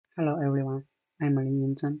Hello everyone, I'm Lin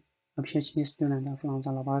Yingzhen, a PhD student from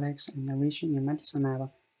the Robotics and Vision in Medicine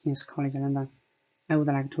Lab, King's College London. I would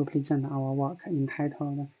like to present our work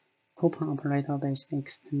entitled Koopman operator-based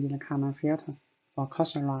extended Kalman filter for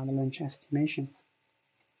Cosserat range estimation.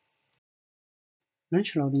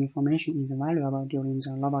 Range load information is valuable during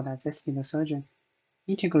the robot-assisted surgery.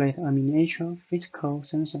 Integrate a miniature physical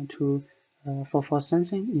sensor for force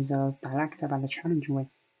sensing is a direct but challenging way,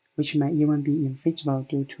 which may even be infeasible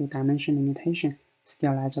due to dimension limitation,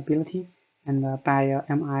 sterilizability, and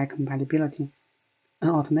bi-MI compatibility. An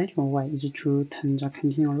alternative way is to turn the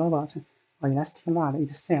continuum robot or elastic rod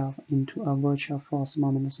itself into a virtual force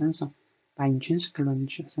moment sensor by intrinsic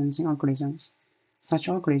range sensing algorithms. Such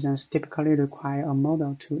algorithms typically require a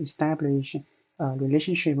model to establish a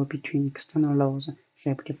relationship between external loads,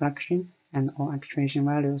 shape deflection, and or actuation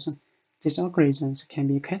values. These algorithms can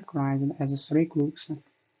be categorized as three groups: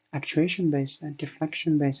 actuation-based,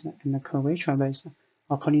 deflection-based, and curvature-based,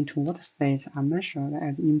 according to what states are measured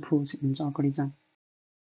as inputs in the algorithm.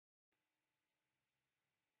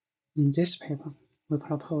 In this paper, we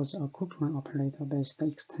propose a Koopman operator-based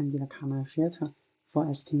extended Kalman filter for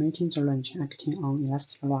estimating the range acting on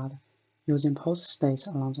elastic rod, using pulse states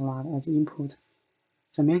along the rod as input.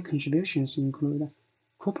 The main contributions include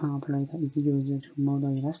Koopman operator is used to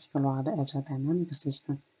model elastic rod as a dynamic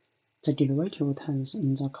system. The derivative terms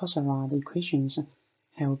in the Cosserat equations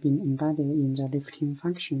have been embedded in the lifting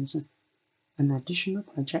functions. An additional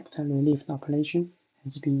projector relief operation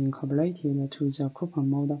has been incorporated to the Koopman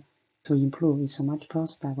model to improve its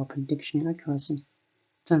multiple-step prediction accuracy.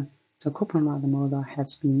 Then, the Koopman rod model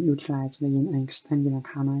has been utilized in an extended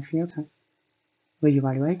Kalman filter. We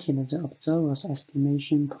evaluated the observer's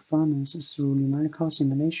estimation performance through numerical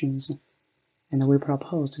simulations, and we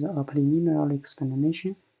proposed a preliminary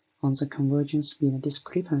explanation on the convergence speed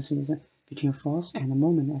discrepancies between force and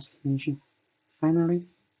moment estimation. Finally,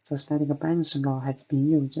 the static balance law has been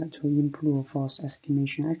used to improve force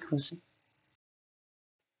estimation accuracy.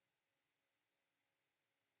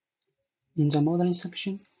 In the modeling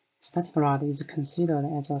section, static rod is considered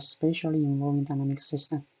as a spatially involving dynamic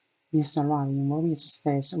system, means the rod involving its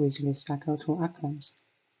states with respect to arc-length.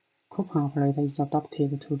 Koopman operator is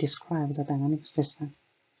adopted to describe the dynamic system.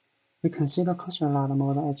 We consider Cosserat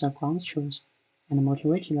model as a ground truth, and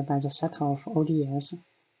motivated by the set of ODS,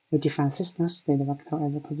 we define system state vector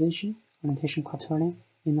as a position, orientation quaternion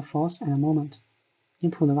in the force and moment.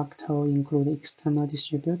 Input vector include external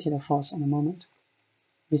distributed force and moment.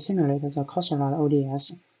 We simulate the Cosserat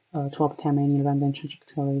ODS to obtain many random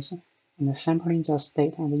trajectories and sampling the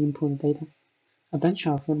state and input data. A bunch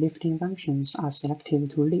of lifting functions are selected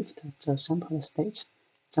to lift the sampled states.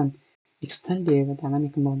 Then, extended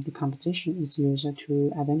dynamic mode decomposition is used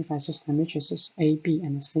to identify system matrices A, B,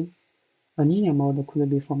 and C. A linear mode could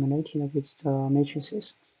be formulated with the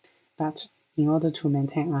matrices, but in order to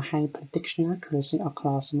maintain a high prediction accuracy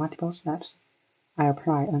across multiple steps, I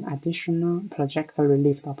apply an additional projector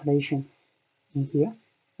relief operation in here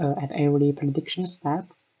at every prediction step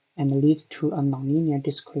and lead to a nonlinear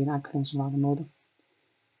discrete-arclength rod model.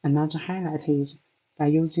 Another highlight is by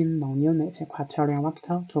using non-unit quaternion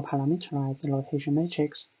vector to parameterize the rotation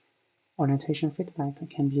matrix, orientation feedback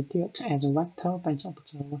can be dealt as a vector by the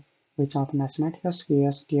observer without mathematical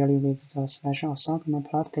skills dealing with the spatial orthogonal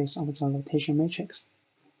properties of the rotation matrix.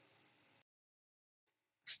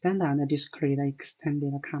 Standard discrete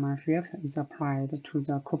extended Kalman filter is applied to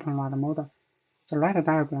the Koopman rod model. The right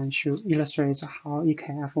diagram illustrates how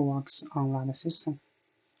EKF works on rod system.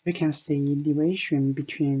 We can see deviation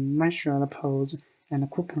between measured pose and the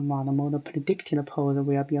Koopman rod model predicted pose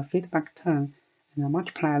will be a feedback term and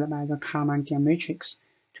multiplied by the Kalman gain matrix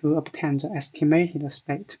to obtain the estimated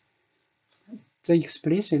state. The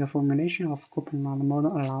explicit formulation of Koopman rod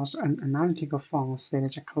model allows an analytical form state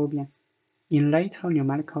Jacobian. In later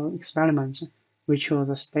numerical experiments, we chose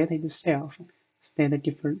the state itself, state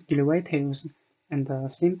derivatives, and the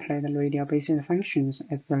simplet radial basis functions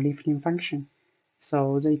as the lifting function,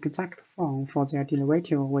 so the exact form for their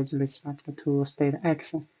derivative with respect to state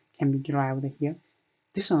x can be derived here.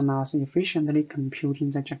 This allows efficiently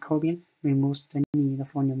computing the Jacobian, removes the need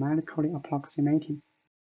for numerically approximating.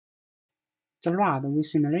 The rod we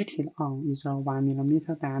simulated on is a 1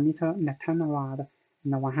 mm diameter rectangular rod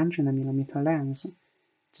and 100 mm length.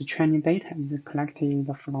 The training data is collected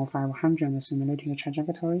from 500 simulated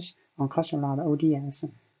trajectories on Cosserat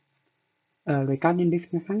ODS. Regarding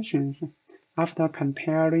lifting functions, after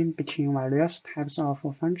comparing between various types of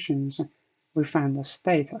functions, we find the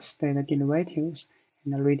state derivatives,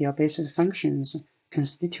 and radial basis functions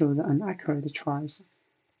constitute an accurate choice.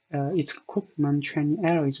 Its Koopman training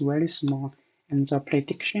error is very small, and the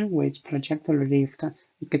prediction with projectile lift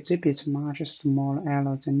exhibits much smaller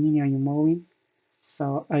error than linear involving.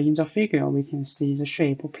 So in the figure, we can see the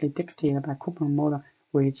shape predicted by Koopman model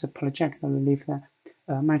with the projectile lift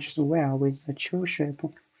matches well with the true shape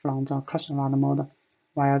from the Cosserat model,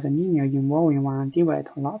 while the linear involving one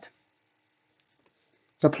deviates a lot.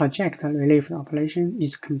 The projectile lift operation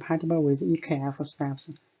is compatible with EKF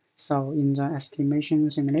steps, so in the estimation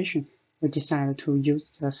simulation, we decided to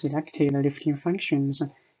use the selected lifting functions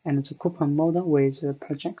and the Koopman model with the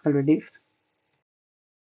projectile lift.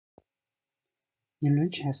 In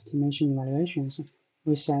range estimation evaluations,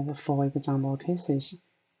 we set 4 example cases,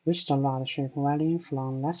 which the rod shape varying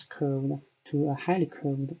from less curved to a highly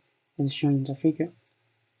curved, as shown in the figure.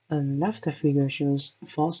 The left figure shows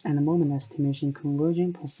force and moment estimation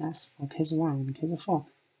converging process for case 1 and case 4.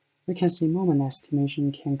 We can see moment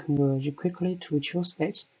estimation can converge quickly to true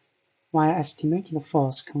states, while estimated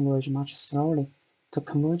force converge much slowly. The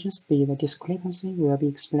convergence speed discrepancy will be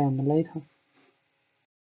explained later.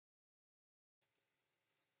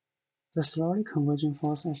 The slowly converging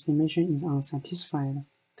force estimation is unsatisfied.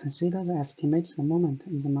 Consider the estimated moment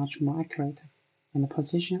is much more accurate, and the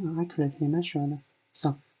position are accurately measured.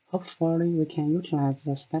 So hopefully we can utilize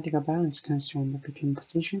the static balance constraint between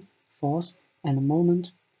position, force, and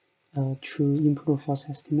moment to improve force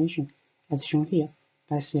estimation. As shown here,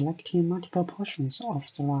 by selecting multiple portions of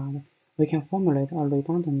the rod, we can formulate a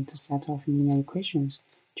redundant set of linear equations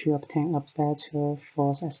to obtain a better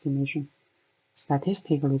force estimation.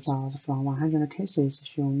 Statistical results from 100 cases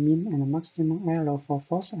show mean and maximum error for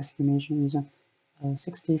force estimation is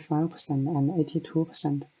 65% and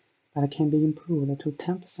 82%, but can be improved to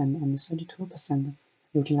 10% and 32%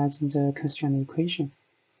 utilizing the constraint equation.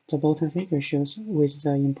 The bottom figure shows with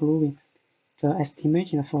the improving, the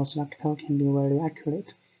estimated force vector can be very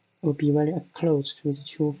accurate, will be very close to the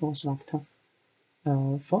true force vector.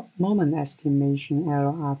 For moment estimation error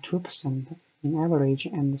are 2% in average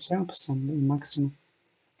and 7% in maximum.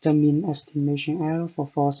 The mean estimation error for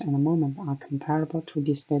force and moment are comparable to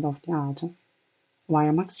the state of the art,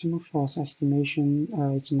 while maximum force estimation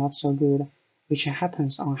is not so good, which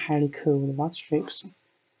happens on highly curved rod shapes.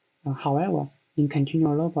 However, in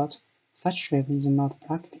continual robots, such shape is not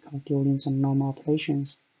practical during the normal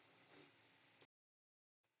operations.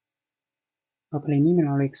 A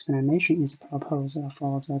preliminary explanation is proposed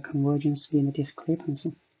for the convergence speed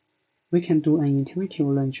discrepancy. We can do an intuitive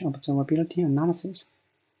range observability analysis.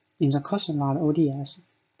 In the Cosserat ODS,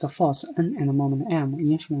 the force N and moment M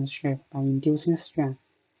influence shape by inducing strain.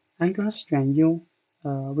 Angular strain U,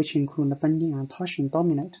 which include bending and torsion,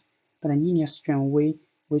 dominate, but linear strain V,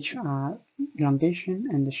 which are elongation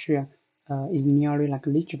and shear, is nearly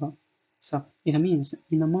negligible. So it means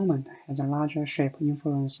in the moment has a larger shape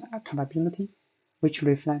influence capability, which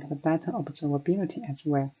reflect better observability as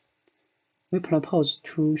well. We propose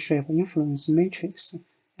two shape influence matrices,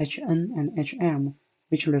 Hn and Hm,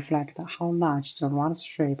 which reflect how large the rod's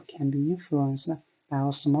shape can be influenced by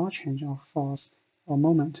a small change of force or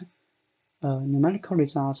moment. Numerical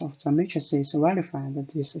results of the matrices verify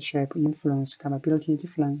this shape influence capability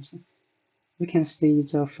difference. We can see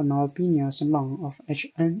the Frobenius norm of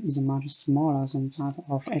Hn is much smaller than that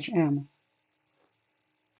of Hm.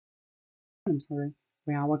 Currently,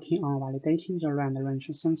 we are working on validating the rand range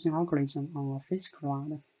sensing algorithm on a physical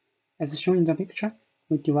rod. As shown in the picture,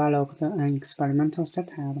 we developed an experimental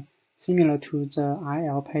setup similar to the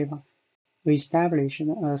IL paper. We established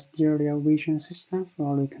a stereo vision system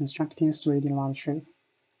for reconstructing 3D rod shape.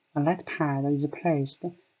 A light pad is placed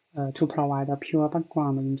to provide a pure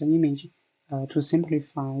background in the image to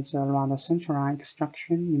simplify the rod central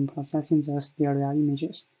extraction in processing the stereo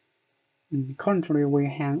images. Currently, we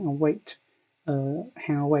hang a weight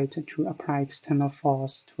to apply external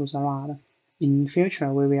force to the rod. In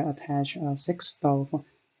future, we will attach a 6-stove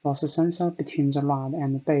force sensor between the rod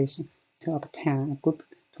and the base to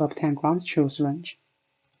obtain ground truth range.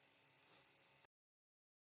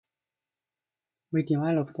 We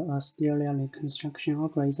developed a stereo reconstruction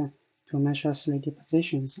algorithm to measure 3D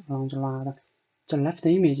positions along the rod. The left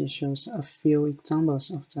image shows a few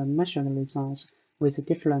examples of the measured results with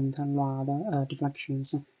different rod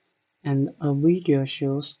deflections, and a video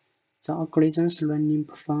shows the algorithm's running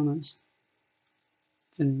performance.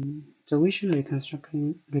 The vision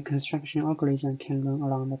reconstruction algorithm can run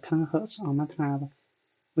around 10 Hz on MATLAB.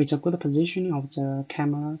 With a good positioning of the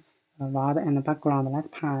camera, rod, and background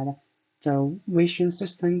light pad, the vision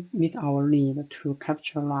system meets our need to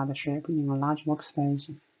capture rod shape in a large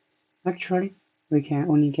workspace. Actually, we can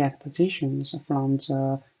only get positions from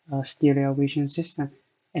the stereo vision system,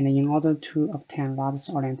 and in order to obtain rod's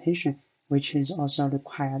orientation, which is also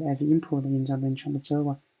required as input in the launch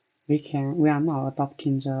observer. We are now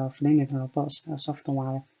adopting the finite robust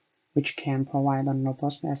software, which can provide a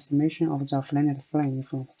robust estimation of the finite frame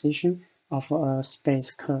from position of a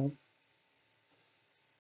space curve.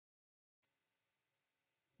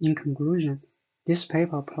 In conclusion, this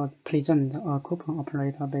paper presents a Koopman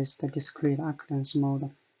operator-based discrete-arclength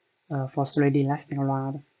model for 3D elastic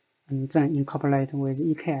rod, and then incorporate with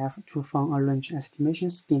EKF to form a range estimation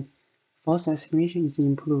scheme. Force estimation is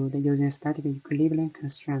improved using static equilibrium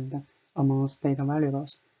constraint among state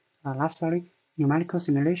variables. Lastly, numerical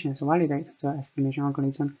simulations validate the estimation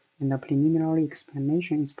algorithm, and a preliminary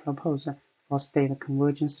explanation is proposed for state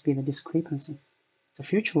convergence speed discrepancy. The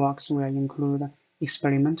future works will include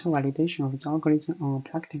experimental validation of the algorithm on a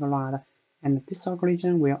practical rod, and this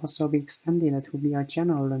algorithm will also be extended to be a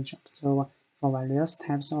general range observer for various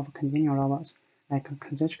types of continuum robots, like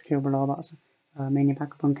consecutive robots, many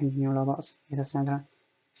backbone continuum robots, etc.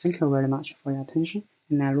 Thank you very much for your attention,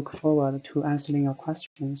 and I look forward to answering your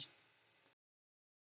questions.